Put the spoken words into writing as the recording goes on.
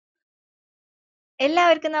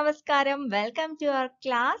എല്ലാവർക്കും നമസ്കാരം. Welcome to our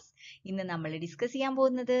class. ഇന്ന് നമ്മൾ ഡിസ്കസ് ചെയ്യാൻ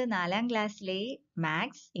പോകുന്നത് 4ാം ക്ലാസ്സിലെ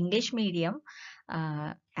മാത്സ് ഇംഗ്ലീഷ് മീഡിയം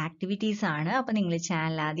ആക്ടിവിറ്റീസ് ആണ്. അപ്പൊ നിങ്ങൾ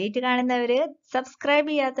ചാനൽ ആദ്യമായിട്ട് കാണുന്നവര് സബ്സ്ക്രൈബ്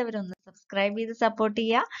ചെയ്യാത്തവരൊന്ന് സബ്സ്ക്രൈബ് ചെയ്ത് സപ്പോർട്ട്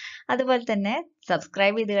ചെയ്യുക. അതുപോലെ തന്നെ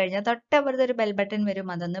സബ്സ്ക്രൈബ് ചെയ്ത് കഴിഞ്ഞാൽ തൊട്ടപ്പുറത്ത് ഒരു ബെൽ ബട്ടൺ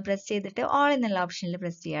വരും, അതൊന്ന് പ്രസ് ചെയ്തിട്ട് ഓൾ എന്നുള്ള ഓപ്ഷനിൽ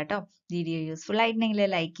പ്രസ് ചെയ്യുക കേട്ടോ. വീഡിയോ യൂസ്ഫുൾ ആയിട്ടുണ്ടെങ്കിൽ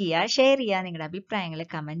ലൈക്ക് ചെയ്യുക, ഷെയർ ചെയ്യുക, നിങ്ങളുടെ അഭിപ്രായങ്ങൾ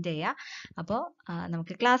കമന്റ് ചെയ്യുക. അപ്പോൾ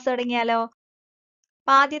നമുക്ക് ക്ലാസ് തുടങ്ങിയാലോ.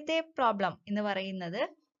 ആദ്യത്തെ പ്രോബ്ലം എന്ന് പറയുന്നത്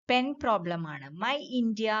പെൻ പ്രോബ്ലം ആണ്. My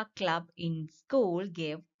India club in school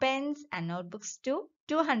gave Pence and notebooks to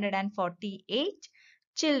 248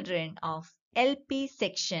 children of LP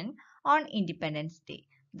section on Independence Day.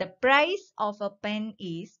 The price of a pen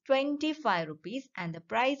is 25 rupees and the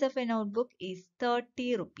price of a notebook is 30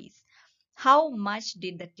 rupees. How much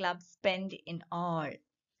did the club spend in all?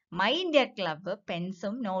 My India club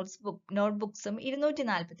പെൻസും നോട്ട്ബുക്സും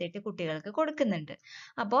 248 കുട്ടികൾക്ക് കൊടുക്കുന്നുണ്ട്.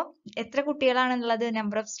 അപ്പോൾ എത്ര കുട്ടികളാണെന്നുള്ളത്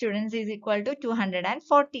number of students is equal to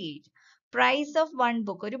 248. Price of one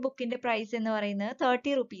book, ഒരു ബുക്കിന്റെ price എന്ന് പറയുന്നത്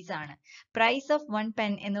 30 rupees ആണ്. Price of one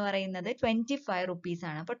pen എന്ന് പറയുന്നത് 25 റുപ്പീസ്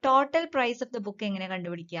ആണ്. അപ്പോൾ total price of the book എങ്ങനെ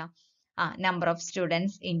കണ്ടുപിടിക്കുക? Number of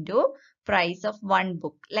students into price of one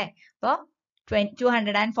book അല്ലെ. അപ്പോൾ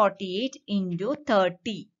 248 ഇൻറ്റു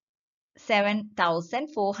 30,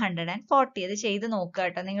 7440. അത് ചെയ്ത് നോക്കുക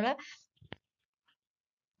കേട്ടോ നിങ്ങൾ.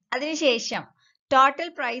 അതിനുശേഷം total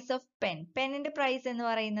price of pen, പെന്നിന്റെ price എന്ന്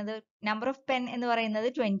പറയുന്നത്, നമ്പർ ഓഫ് പെൻ എന്ന് പറയുന്നത്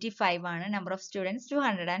 25 ആണ്, നമ്പർ ഓഫ് സ്റ്റുഡൻസ്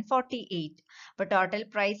 248. അപ്പൊ total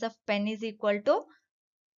price of pen is equal to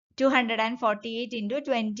 248 into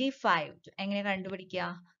 25. എങ്ങനെ കണ്ടുപിടിക്കുക?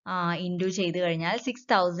 ഇൻറ്റു ചെയ്ത് കഴിഞ്ഞാൽ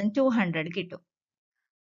 6200 കിട്ടും.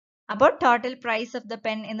 അപ്പോൾ total price of the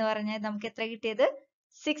pen എന്ന് പറഞ്ഞാൽ നമുക്ക് എത്ര കിട്ടിയത്?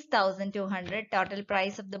 6200. Total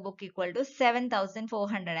price of the book equal to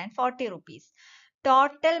 7440 rupees.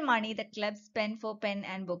 Total money the club spent for pen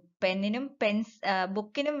and book. പെന്നിനും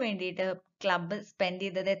ബുക്കിനും വേണ്ടിയിട്ട് ക്ലബ്ബ് സ്പെൻഡ്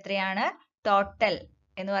ചെയ്തത് എത്രയാണ്? ടോട്ടൽ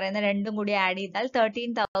എന്ന് പറയുന്ന രണ്ടും കൂടി ആഡ് ചെയ്താൽ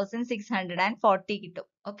 13,640 കിട്ടും.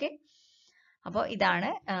 ഓക്കെ, അപ്പോൾ ഇതാണ്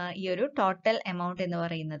ഈ ഒരു ടോട്ടൽ എമൗണ്ട് എന്ന്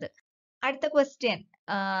പറയുന്നത്. അടുത്ത question,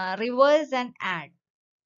 reverse and add.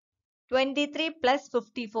 23 plus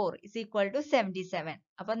 54 is equal to 77.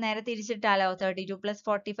 അപ്പോൾ നേരെ തിരിച്ചിട്ടാലോ? 32 plus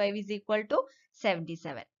 45 is equal to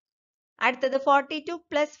 77. അടുത്തത് 42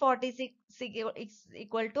 plus 46 is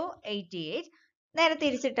equal to 88. നേരെ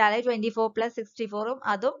തിരിച്ചിട്ടാല് 24 plus 64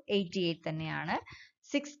 അതും 88 തന്നെയാണ്.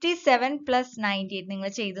 67 plus 98 നിങ്ങൾ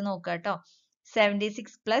ചെയ്ത് നോക്കുക കേട്ടോ.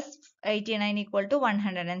 76 plus 89 equal to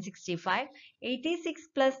 165. 86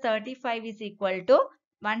 plus 35 is equal to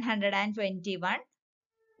 121.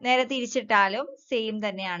 നേരെ തിരിച്ചിട്ടാലും സെയിം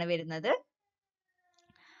തന്നെയാണ് വരുന്നത്.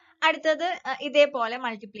 അടുത്തത് ഇതേപോലെ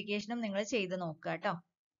മൾട്ടിപ്ലിക്കേഷനും നിങ്ങൾ ചെയ്ത് നോക്കുക കേട്ടോ.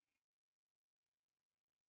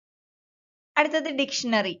 അടുത്തത്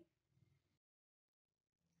ഡിക്ഷണറി.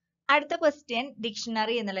 അടുത്ത ക്വസ്റ്റ്യൻ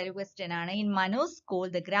ഡിക്ഷണറി എന്നുള്ള ഒരു ക്വസ്റ്റ്യൻ ആണ്. In Manu school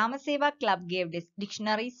the ഗ്രാമസേവ club gave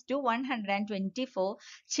dictionaries to 124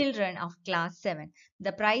 children of class 7.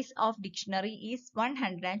 The price of dictionary is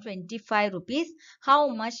 125 rupees. How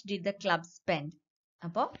much did the club spend?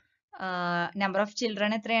 അപ്പോൾ നമ്പർ ഓഫ്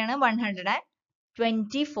ചിൽഡ്രൻ എത്രയാണ്?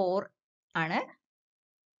 124 ആണ്.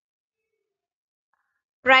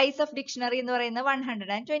 പ്രൈസ് ഓഫ് ഡിക്ഷണറി എന്ന് പറയുന്നത്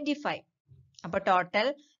 125. അപ്പൊ total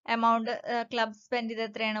amount club spend ചെയ്ത്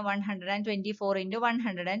എത്രയാണ്? 124 into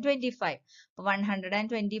 125. അപ്പൊ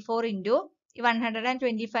 124 into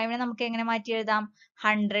 125 നമുക്ക് എങ്ങനെ മാറ്റി എഴുതാം?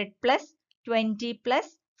 100 പ്ലസ് 20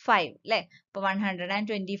 പ്ലസ് 5 അല്ലെ. അപ്പൊ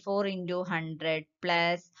 124 into 100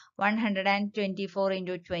 plus 124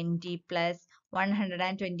 into 20 plus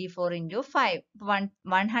 124 into 5.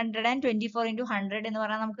 124 into 100 എന്ന്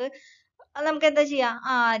പറഞ്ഞാൽ നമുക്ക് എന്താ ചെയ്യാം?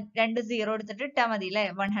 രണ്ട് സീറോ എടുത്തിട്ട് ഇട്ടാൽ മതി അല്ലെ.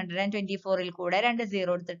 124ൽ കൂടെ രണ്ട്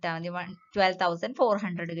സീറോ എടുത്തിട്ടാൽ മതി.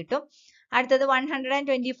 12,400 കിട്ടും. അടുത്തത്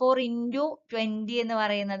 124 ഇൻറ്റു 20 എന്ന്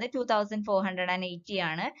പറയുന്നത് 2,480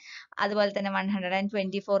 ആണ്. അതുപോലെ തന്നെ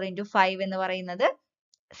 124 ഇൻറ്റു 5 എന്ന് പറയുന്നത്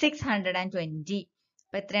 620.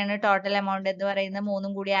 അപ്പൊ എത്രയാണ് ടോട്ടൽ എമൗണ്ട് എന്ന് പറയുന്നത്?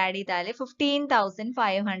 മൂന്നും കൂടി ആഡ് ചെയ്താൽ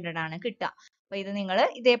 15,500 ആണ് കിട്ടുക. അപ്പൊ ഇത് നിങ്ങൾ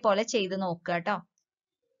ഇതേപോലെ ചെയ്ത് നോക്കുക കേട്ടോ.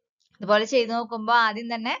 ഇതുപോലെ ചെയ്ത് നോക്കുമ്പോൾ ആദ്യം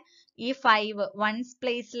തന്നെ ഈ 5 വൺസ്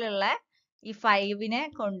പ്ലേസിലുള്ള ഈ 5നെ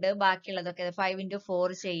കൊണ്ട് ബാക്കിയുള്ളതൊക്കെ 5 ഇൻറ്റു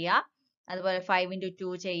 4 ചെയ്യുക. അതുപോലെ 5 ഇൻറ്റു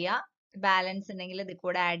 2 ചെയ്യുക. ബാലൻസ് ഉണ്ടെങ്കിൽ ഇത്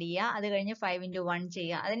കൂടെ ആഡ് ചെയ്യുക. അത് കഴിഞ്ഞ് 5 ഇൻറ്റു 1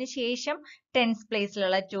 ചെയ്യുക. അതിനുശേഷം ടെൻസ്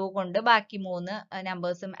പ്ലേസിലുള്ള 2 കൊണ്ട് ബാക്കി 3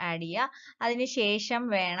 നമ്പേഴ്സും ആഡ് ചെയ്യുക. അതിനുശേഷം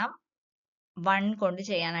വേണം 1 കൊണ്ട്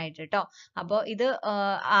ചെയ്യാനായിട്ട് കേട്ടോ. അപ്പോൾ ഇത്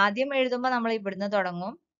ആദ്യം എഴുതുമ്പോൾ നമ്മൾ ഇവിടുന്ന്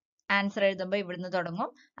തുടങ്ങും. ആൻസർ എഴുതുമ്പോൾ ഇവിടുന്ന് തുടങ്ങും.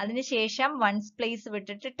 അതിനുശേഷം വൺസ് പ്ലേസ്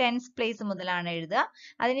വിട്ടിട്ട് ടെൻസ് പ്ലേസ് മുതലാണ് എഴുതുക.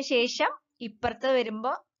 അതിനുശേഷം ഇപ്പുറത്ത്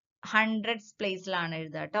വരുമ്പോൾ ഹൺഡ്രഡ്സ് പ്ലേസിലാണ്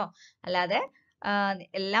എഴുതുക കേട്ടോ. അല്ലാതെ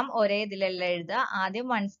എല്ലാം ഒരേ ഇതിലല്ല എഴുതുക. ആദ്യം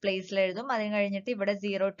വൺസ് പ്ലേസിൽ എഴുതും, അത് കഴിഞ്ഞിട്ട് ഇവിടെ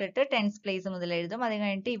 0 ഇട്ടിട്ട് ടെൻസ് പ്ലേസ് മുതൽ എഴുതും, അത്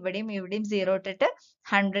കഴിഞ്ഞിട്ട് ഇവിടെയും 0 ഇട്ടിട്ട്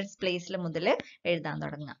ഹൺഡ്രഡ്സ് പ്ലേസിൽ മുതൽ എഴുതാൻ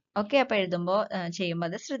തുടങ്ങുക. ഓക്കെ, അപ്പൊ എഴുതുമ്പോൾ ചെയ്യുമ്പോൾ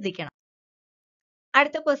അത് ശ്രദ്ധിക്കണം.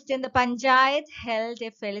 അടുത്ത question, the Panchayat held a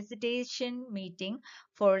felicitation meeting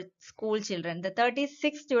for school children. The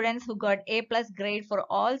 36 students who got A+ grade for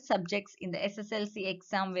all subjects in the SSLC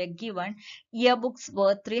exam were given yearbooks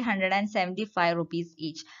worth 375 rupees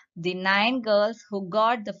each. The 9 girls who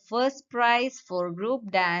got the first prize for group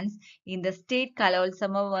dance in the state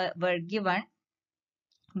Kalotsava were given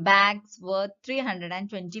bags worth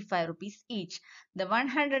 325 rupees each. The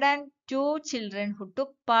 102 children who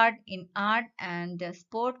took part in art and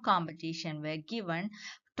sport competition were given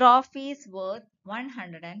trophies worth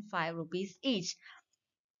 105 rupees each.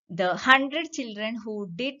 The 100 children who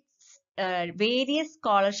did various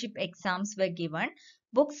scholarship exams were given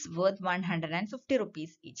books worth 150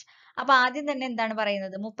 rupees each. അപ്പൊ ആദ്യം തന്നെ എന്താണ്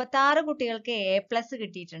പറയുന്നത്, 36 കുട്ടികൾക്ക് A+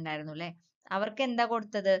 കിട്ടിയിട്ടുണ്ടായിരുന്നു അല്ലെ. അവർക്ക് എന്താ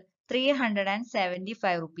കൊടുത്തത്,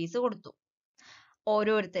 375 rupees കൊടുത്തു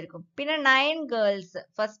ഓരോരുത്തർക്കും. പിന്നെ 9 ഗേൾസ്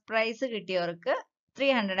ഫസ്റ്റ് പ്രൈസ് കിട്ടിയവർക്ക്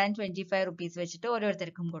 325 rupees വെച്ചിട്ട്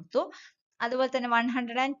ഓരോരുത്തർക്കും കൊടുത്തു. അതുപോലെ തന്നെ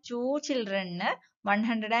 102 ചിൽഡ്രന്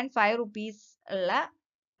 105 rupees ഉള്ള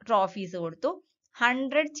ട്രോഫീസ് കൊടുത്തു.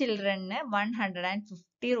 100 ചിൽഡ്രന്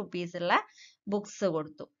 150 rupees ഉള്ള ബുക്സ്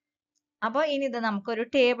കൊടുത്തു. അപ്പോൾ ഇനി ഇത് നമുക്കൊരു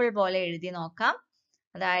ടേബിൾ പോലെ എഴുതി നോക്കാം.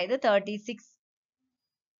 അതായത് 36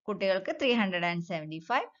 കുട്ടികൾക്ക്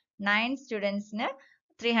 375, 9 സ്റ്റുഡൻസിന്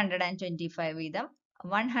 325 വീതം,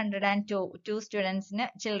 102 സ്റ്റുഡൻസിന്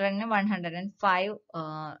ചിൽഡ്രന് 105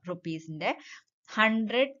 റുപ്പീസിന്റെ,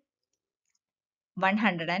 100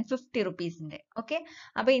 150 റുപ്പീസിന്റെ. ഓക്കെ,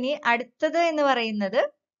 അപ്പൊ ഇനി അടുത്തത് എന്ന് പറയുന്നത്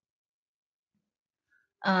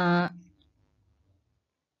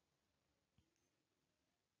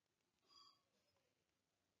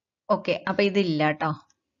ഓക്കെ, അപ്പൊ ഇതില്ല കേട്ടോ.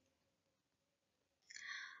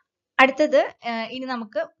 അടുത്തത് ഇനി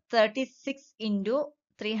നമുക്ക് 36 into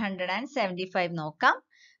 375 നോക്കാം.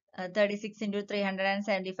 36 into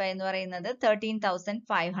 375 എന്ന് പറയുന്നത്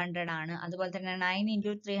 13,500 ആണ്. അതുപോലെ തന്നെ 9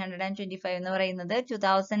 into 325 എന്ന് പറയുന്നത്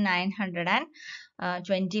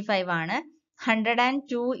 2,925 ആണ്.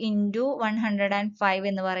 102 into 105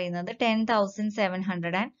 എന്ന് പറയുന്നത്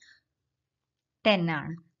 10,710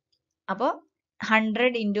 ആണ്. അപ്പോൾ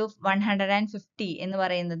 100 into 150 എന്ന്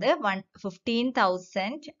പറയുന്നത്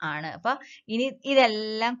 15,000 ആണ്. അപ്പൊ ഇനി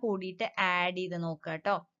ഇതെല്ലാം കൂടിയിട്ട് ആഡ് ചെയ്ത് നോക്കുക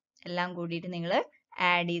കേട്ടോ. എല്ലാം കൂടിയിട്ട് നിങ്ങൾ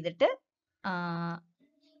ആഡ് ചെയ്തിട്ട്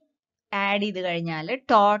ആഡ് ചെയ്ത് കഴിഞ്ഞാൽ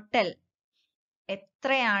ടോട്ടൽ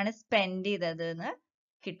എത്രയാണ് സ്പെൻഡ് ചെയ്തത് എന്ന്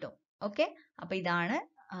കിട്ടും. ഓക്കെ, അപ്പൊ ഇതാണ്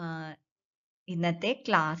ഇന്നത്തെ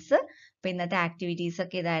ക്ലാസ്. അപ്പൊ ഇന്നത്തെ ആക്ടിവിറ്റീസ്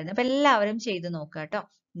ഒക്കെ ഇതായിരുന്നു. അപ്പൊ എല്ലാവരും ചെയ്ത് നോക്കുക കേട്ടോ.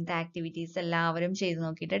 ഇന്നത്തെ ആക്ടിവിറ്റീസ് എല്ലാവരും ചെയ്ത്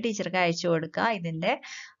നോക്കിയിട്ട് ടീച്ചർക്ക് അയച്ചു കൊടുക്കുക. ഇതിന്റെ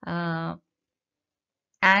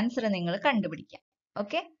ആൻസർ നിങ്ങൾ കണ്ടുപിടിക്കാം.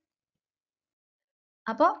 ഓക്കെ,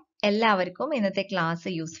 അപ്പോൾ എല്ലാവർക്കും ഇന്നത്തെ ക്ലാസ്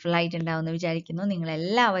യൂസ്ഫുൾ ആയിട്ടുണ്ടാവും എന്ന് വിചാരിക്കുന്നു. നിങ്ങൾ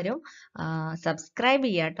എല്ലാവരും സബ്സ്ക്രൈബ്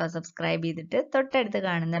ചെയ്യുക കേട്ടോ. സബ്സ്ക്രൈബ് ചെയ്തിട്ട് തൊട്ടടുത്ത്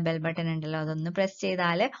കാണുന്ന ബെൽ ബട്ടൺ ഉണ്ടല്ലോ, അതൊന്ന് പ്രസ്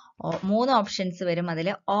ചെയ്താൽ 3 ഓപ്ഷൻസ് വരും. അതിൽ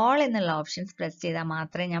ഓൾ എന്നുള്ള ഓപ്ഷൻസ് പ്രസ് ചെയ്താൽ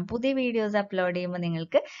മാത്രമേ ഞാൻ പുതിയ വീഡിയോസ് അപ്ലോഡ് ചെയ്യുമ്പോൾ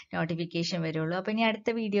നിങ്ങൾക്ക് നോട്ടിഫിക്കേഷൻ വരുള്ളൂ. അപ്പോൾ ഇനി അടുത്ത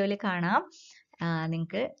വീഡിയോയിൽ കാണാം.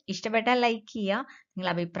 നിങ്ങൾക്ക് ഇഷ്ടപ്പെട്ടാൽ ലൈക്ക് ചെയ്യുക,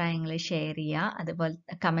 നിങ്ങളുടെ അഭിപ്രായങ്ങൾ ഷെയർ ചെയ്യുക, അതുപോലെ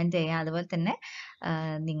കമൻറ്റ് ചെയ്യുക, അതുപോലെ തന്നെ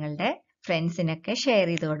നിങ്ങളുടെ ഫ്രണ്ട്സിനൊക്കെ ഷെയർ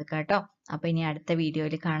ചെയ്ത് കൊടുക്കുക കേട്ടോ. അപ്പോൾ ഇനി അടുത്ത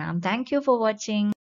വീഡിയോയിൽ കാണാം. Thank you for watching.